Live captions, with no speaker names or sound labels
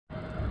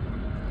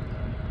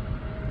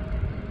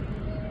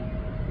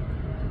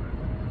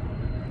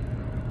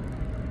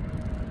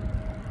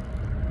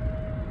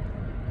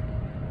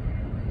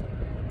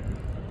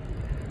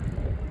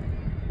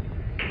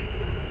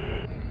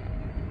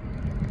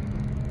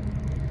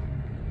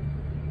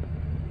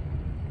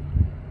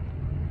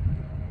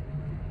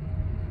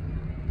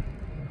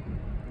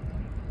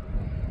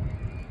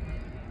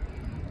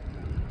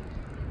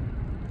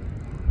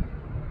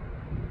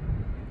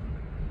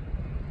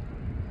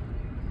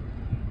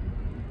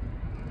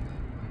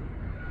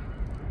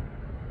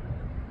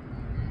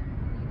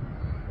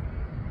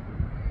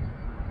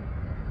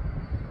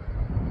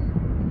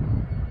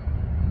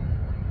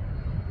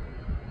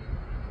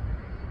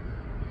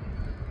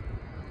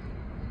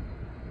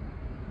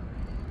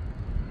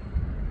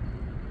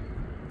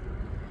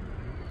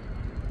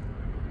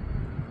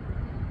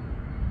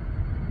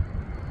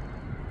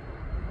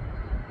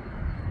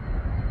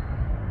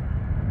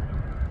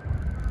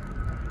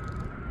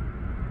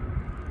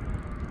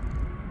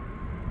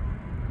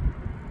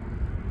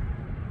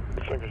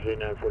Sunkers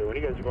 8941.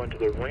 You guys are going to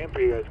the ramp, or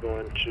are you guys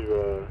going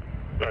to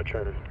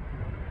charter?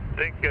 I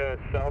think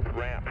south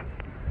ramp.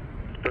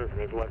 Perfect.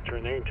 Make a left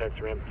turn there and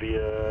taxi ramp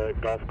via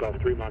Golf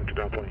 3 monitor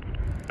ground point.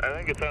 I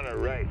think it's on our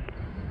right.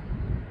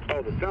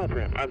 Oh, the south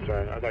ramp. I'm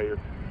sorry. I thought you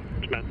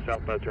meant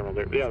southbound terminal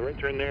there. Yeah, right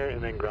turn there and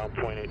then ground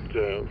point it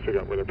to figure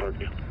out where they're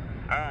parking.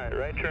 All right,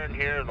 right turn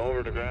here and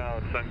over to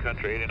ground, Sun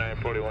Country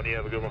 8941. You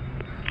have a good one.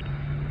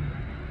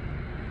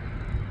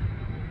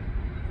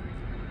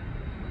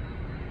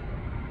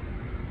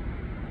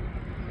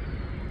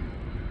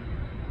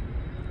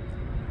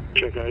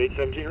 Check out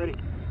 817 ready.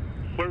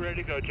 We're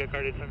ready to go. Check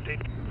out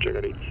 817. Check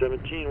out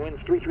 817.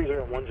 Winds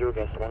 33010,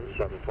 gust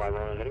 175.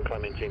 Runway heading,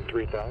 climb maintain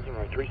 3000,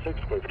 runway 36,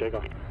 clear for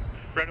takeoff.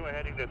 Runway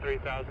heading to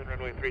 3000,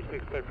 runway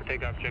 36, clear for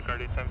takeoff. Check out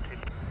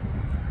 817.